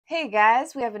Hey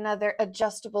guys, we have another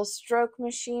adjustable stroke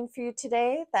machine for you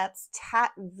today. That's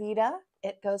Tatvida.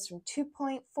 It goes from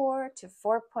 2.4 to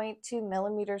 4.2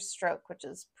 millimeters stroke, which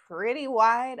is pretty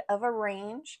wide of a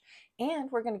range. And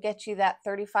we're going to get you that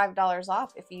 $35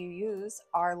 off if you use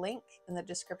our link in the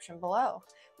description below.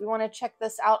 We want to check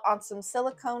this out on some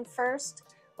silicone first.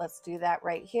 Let's do that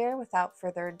right here. Without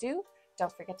further ado,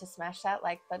 don't forget to smash that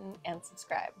like button and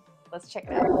subscribe. Let's check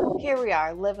it out. Here we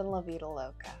are, living La Vida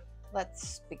Loca.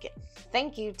 Let's begin.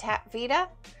 Thank you, Tatvida.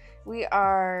 We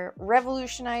are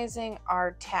revolutionizing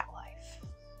our tat life.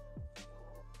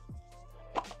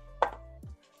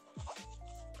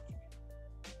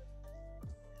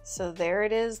 So there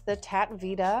it is, the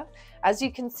Tatvida. As you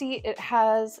can see, it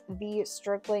has the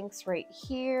stroke lengths right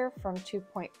here from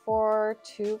 2.4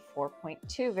 to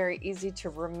 4.2. Very easy to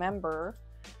remember.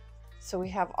 So we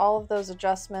have all of those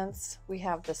adjustments. We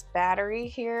have this battery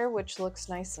here, which looks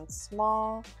nice and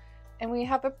small. And we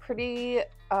have a pretty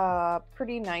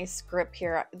nice grip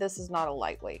here. This is not a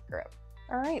lightweight grip.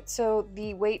 All right, so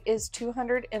the weight is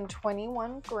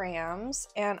 221 grams,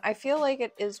 and I feel like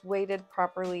it is weighted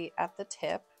properly at the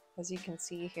tip, as you can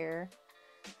see here.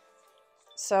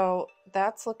 So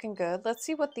that's looking good. Let's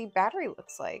see what the battery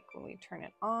looks like when we turn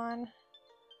it on.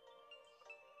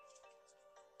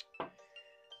 I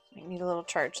need a little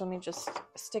charge. Let me just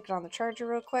stick it on the charger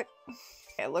real quick.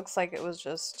 It looks like it was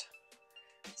just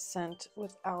sent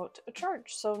without a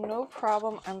charge, so no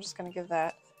problem. I'm just gonna give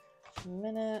that a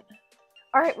minute.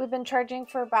 All right, we've been charging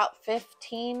for about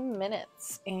 15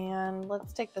 minutes, and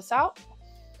let's take this out.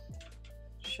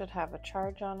 Should have a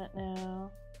charge on it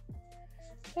now.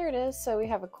 There it is. So we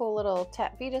have a cool little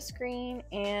Tatvida screen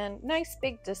and nice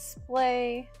big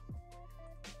display.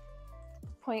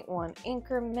 0.1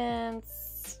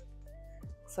 increments.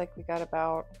 Looks like we got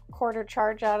about a quarter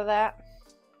charge out of that.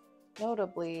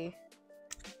 Notably,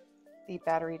 the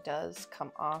battery does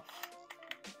come off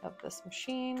of this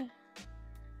machine.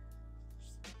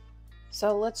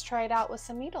 So let's try it out with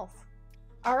some needles.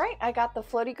 All right, I got the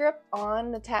floaty grip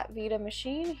on the Tatvida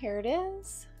machine. Here it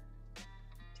is.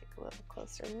 Take a little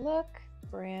closer look.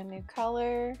 Brand new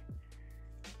color.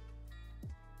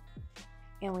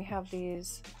 And we have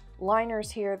these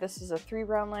liners here. This is a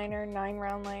 3-round liner,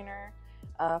 9-round liner,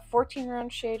 a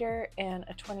 14-round shader, and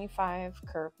a 25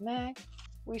 curve mag.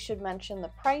 We should mention the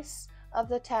price of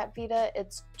the Tatvida.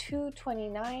 It's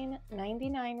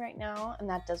 $229.99 right now, and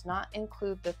that does not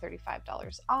include the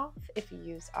 $35 off if you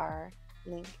use our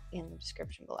link in the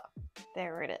description below.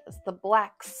 There it is, the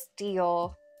black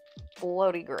steel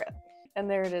floaty grip. And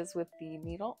there it is with the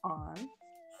needle on.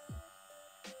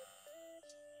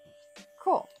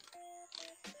 Cool.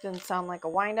 Didn't sound like a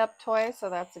wind-up toy, so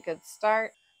that's a good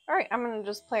start. All right, I'm gonna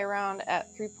just play around at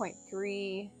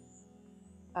 3.3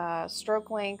 stroke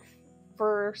length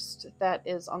first. That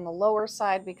is on the lower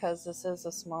side because this is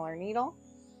a smaller needle.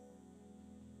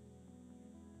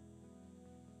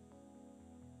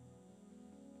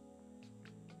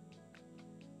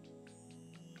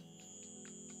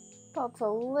 Felt a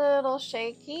little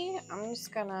shaky. I'm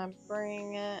just gonna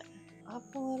bring it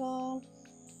up a little.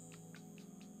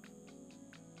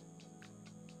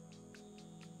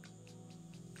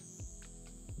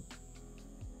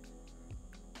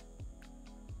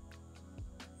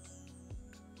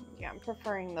 Yeah, I'm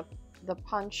preferring the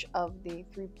punch of the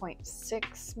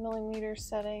 3.6 millimeter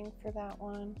setting for that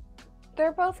one.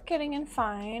 They're both getting in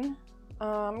fine.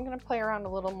 I'm gonna play around a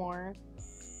little more.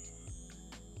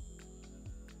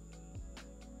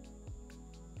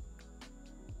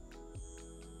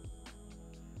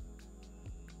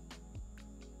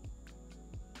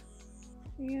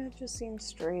 Yeah, it just seems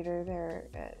straighter there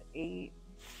at 8.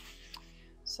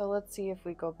 So let's see if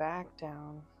we go back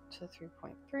down to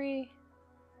 3.3.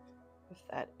 If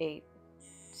that 8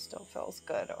 still feels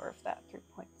good, or if that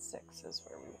 3.6 is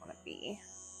where we want to be.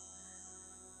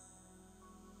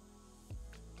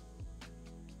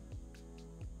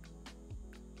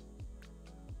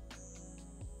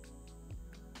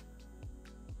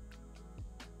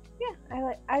 Yeah,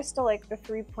 I still like the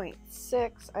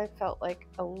 3.6. I felt like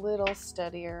a little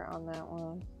steadier on that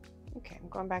one. Okay, I'm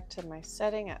going back to my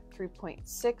setting at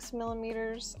 3.6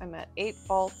 millimeters. I'm at 8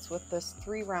 faults with this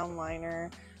 3-round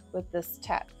liner with this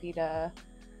Tatvida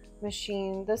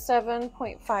machine. The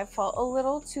 7.5 fault a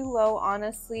little too low,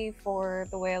 honestly, for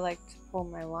the way I like to pull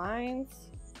my lines.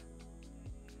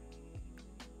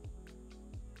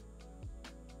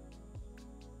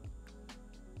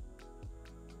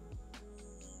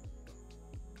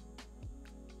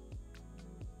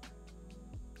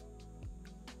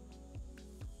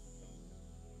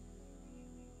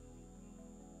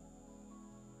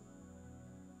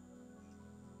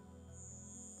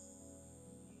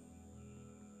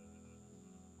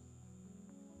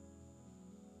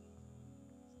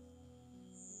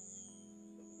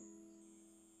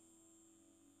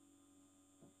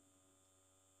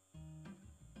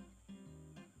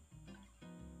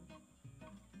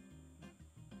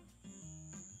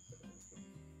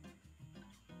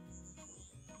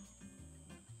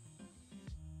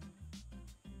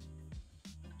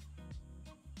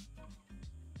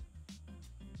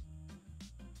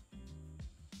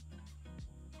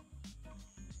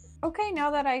 Okay, now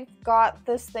that I've got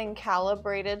this thing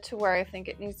calibrated to where I think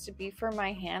it needs to be for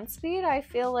my hand speed, I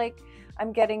feel like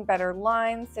I'm getting better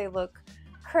lines. They look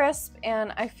crisp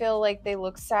and I feel like they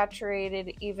look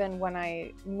saturated even when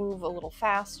I move a little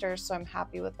faster, so I'm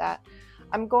happy with that.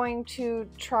 I'm going to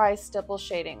try stipple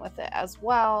shading with it as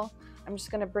well. I'm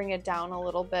just going to bring it down a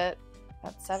little bit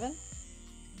at 7.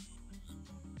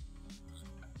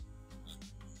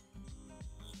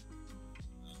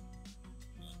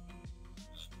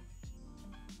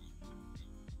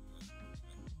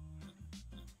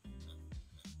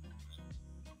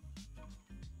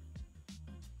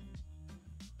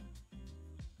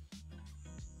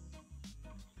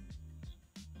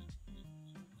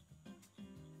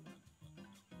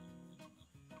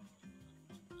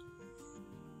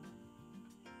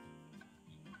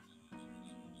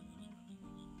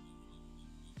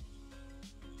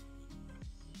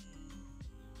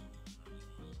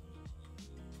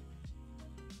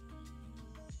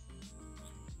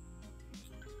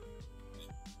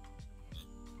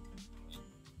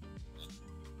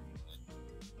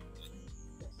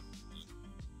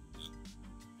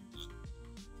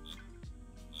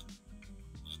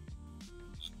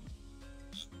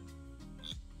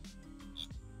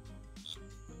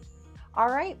 All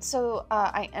right, so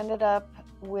I ended up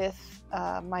with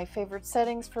my favorite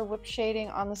settings for whip shading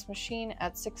on this machine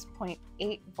at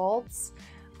 6.8 volts,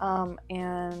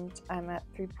 and I'm at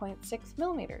 3.6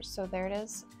 millimeters. So there it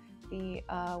is, the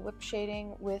whip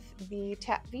shading with the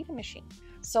Tatvida machine.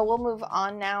 So we'll move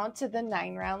on now to the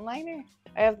 9-round liner.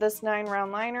 I have this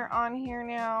 9-round liner on here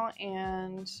now,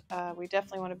 and we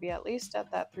definitely want to be at least at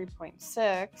that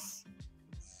 3.6.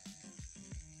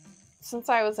 Since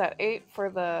I was at 8 for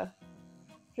the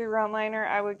 3-round liner,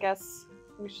 I would guess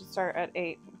we should start at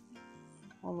 8.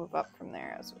 We'll move up from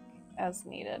there as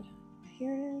needed.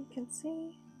 Here you can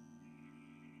see.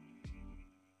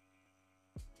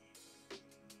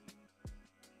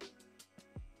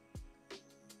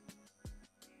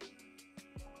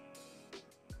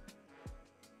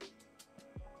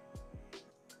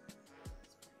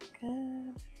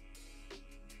 Good.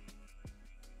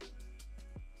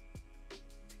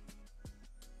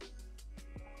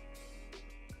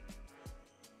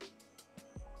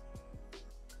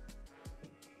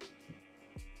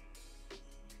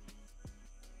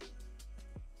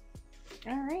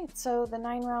 All right, so the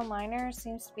 9-round liner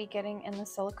seems to be getting in the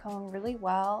silicone really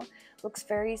well. Looks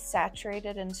very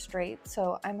saturated and straight,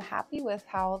 so I'm happy with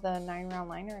how the 9-round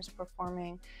liner is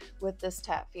performing with this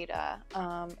Tatvida.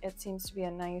 It seems to be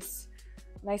a nice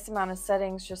amount of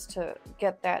settings just to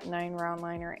get that 9-round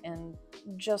liner in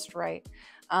just right.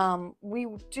 We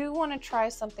do want to try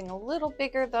something a little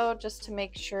bigger though, just to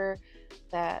make sure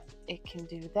that it can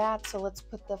do that. So let's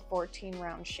put the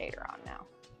 14-round shader on now.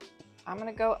 I'm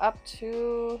going to go up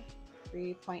to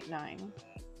 3.9.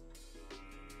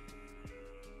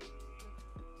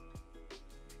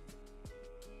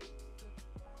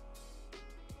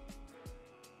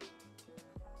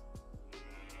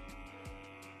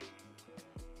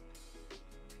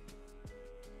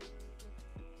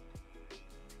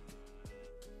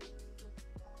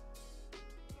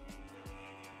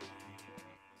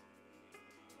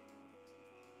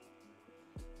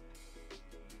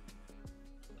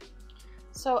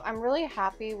 So I'm really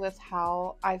happy with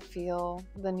how I feel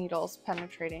the needles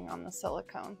penetrating on the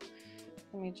silicone.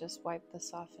 Let me just wipe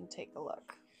this off and take a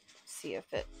look. See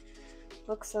if it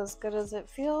looks as good as it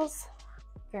feels.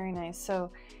 Very nice.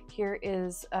 So here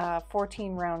is a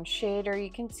 14-round shader.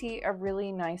 You can see a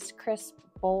really nice crisp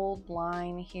bold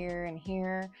line here and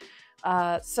here.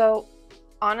 So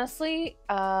honestly,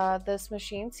 this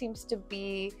machine seems to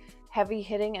be heavy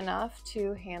hitting enough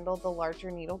to handle the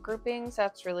larger needle groupings.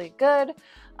 That's really good.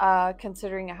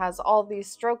 Considering it has all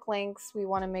these stroke lengths, we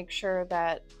want to make sure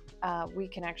that we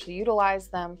can actually utilize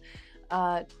them.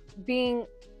 Being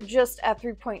just at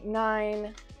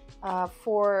 3.9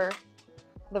 for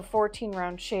the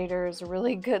 14-round shader is a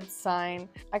really good sign.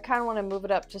 I kind of want to move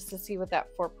it up just to see what that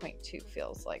 4.2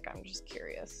 feels like. I'm just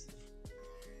curious.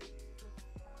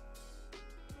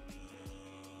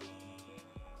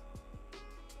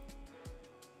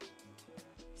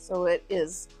 So it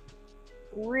is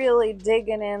really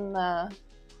digging in the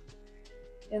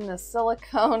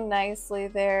silicone nicely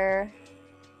there.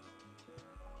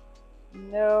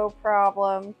 No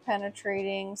problem,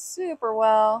 penetrating super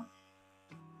well.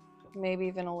 Maybe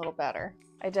even a little better.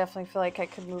 I definitely feel like I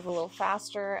could move a little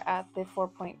faster at the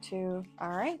 4.2. All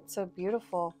right, so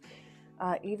beautiful.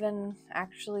 Even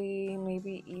actually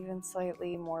maybe even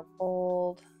slightly more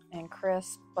bold and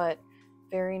crisp, but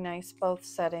very nice both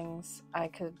settings. I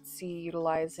could see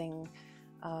utilizing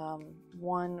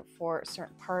one for a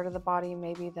certain part of the body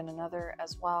maybe than another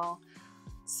as well.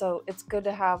 So it's good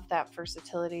to have that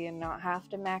versatility and not have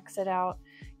to max it out.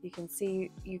 You can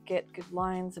see you get good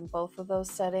lines in both of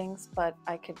those settings, but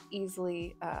I could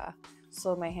easily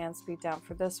slow my hand speed down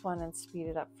for this one and speed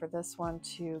it up for this one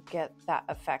to get that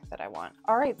effect that I want.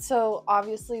 All right, so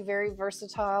obviously very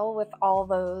versatile with all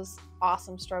those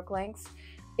awesome stroke lengths.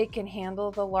 It can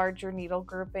handle the larger needle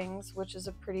groupings, which is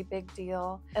a pretty big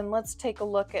deal. And let's take a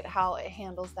look at how it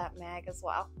handles that mag as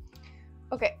well.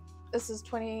 Okay, this is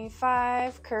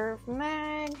 25 curved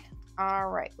mag. All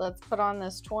right, let's put on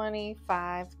this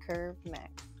 25 curved mag.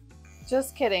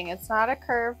 Just kidding, it's not a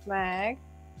curved mag.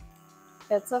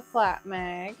 It's a flat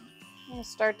mag. I'm gonna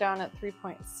start down at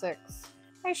 3.6.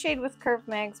 I shade with curved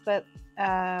mags, but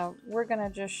we're gonna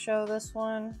just show this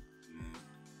one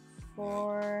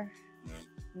for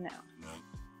now.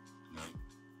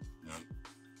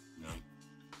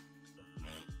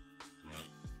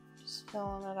 Just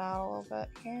filling it out a little bit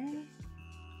here.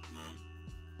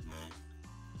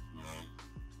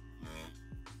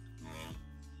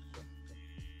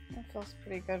 That feels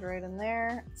pretty good right in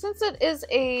there. Since it is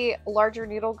a larger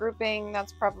needle grouping,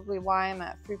 that's probably why I'm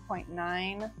at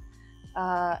 3.9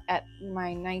 at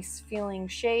my nice feeling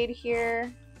shade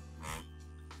here.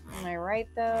 Am I right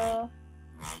though?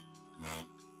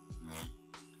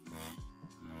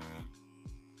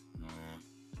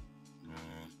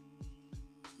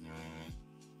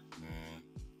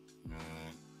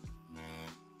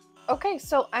 Okay,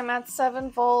 so I'm at 7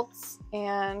 volts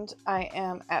and I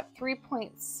am at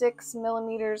 3.6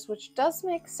 millimeters, which does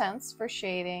make sense for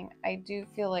shading. I do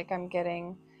feel like I'm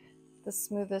getting the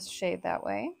smoothest shade that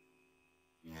way.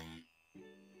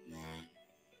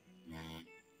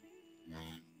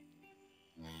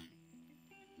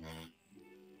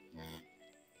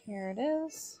 Here it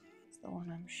is. It's the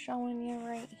one I'm showing you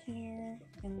right here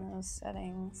in those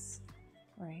settings.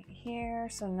 Right here,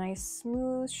 so nice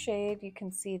smooth shade you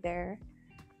can see there.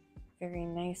 Very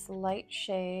nice light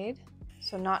shade.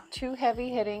 So not too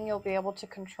heavy hitting, you'll be able to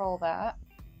control that.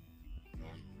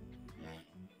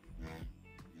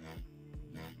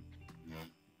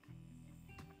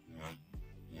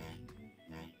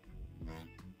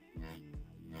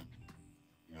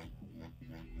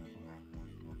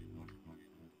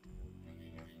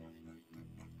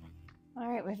 All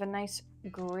right, we have a nice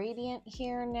gradient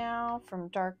here now from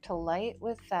dark to light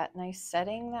with that nice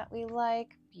setting that we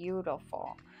like.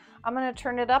 Beautiful. I'm going to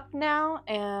turn it up now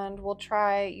and we'll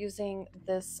try using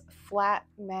this flat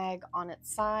mag on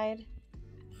its side.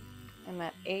 I'm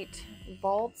at 8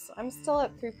 volts. I'm still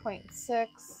at 3.6,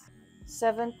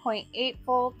 7.8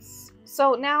 volts.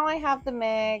 So now I have the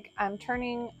mag. I'm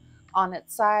turning on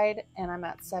its side and I'm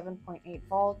at 7.8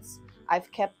 volts.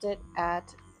 I've kept it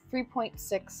at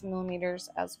 3.6 millimeters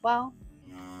as well.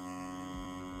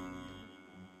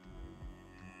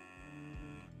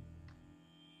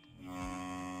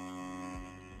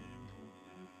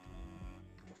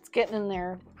 It's getting in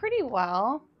there pretty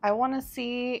well. I want to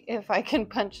see if I can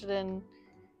punch it in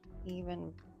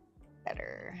even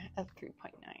better at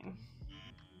 3.9.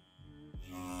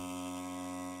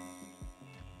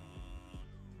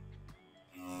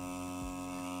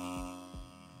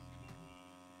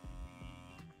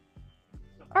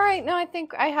 All right, now I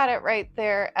think I had it right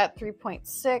there at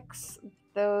 3.6.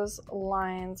 Those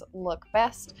lines look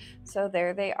best. So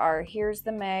there they are. Here's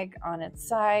the mag on its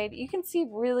side. You can see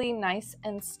really nice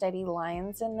and steady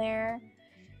lines in there.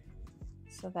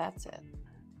 So that's it.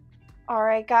 All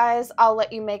right, guys, I'll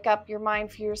let you make up your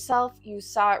mind for yourself. You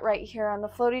saw it right here on the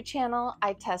Floaty channel.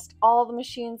 I test all the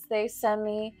machines they send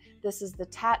me. This is the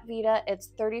Tatvida. It's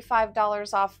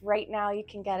 $35 off right now. You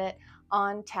can get it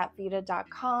on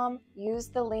tatvida.com. Use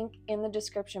the link in the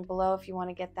description below if you want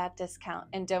to get that discount.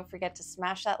 And don't forget to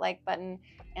smash that like button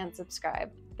and subscribe.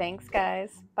 Thanks,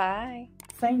 guys. Bye.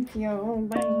 Thank you.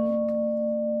 Bye.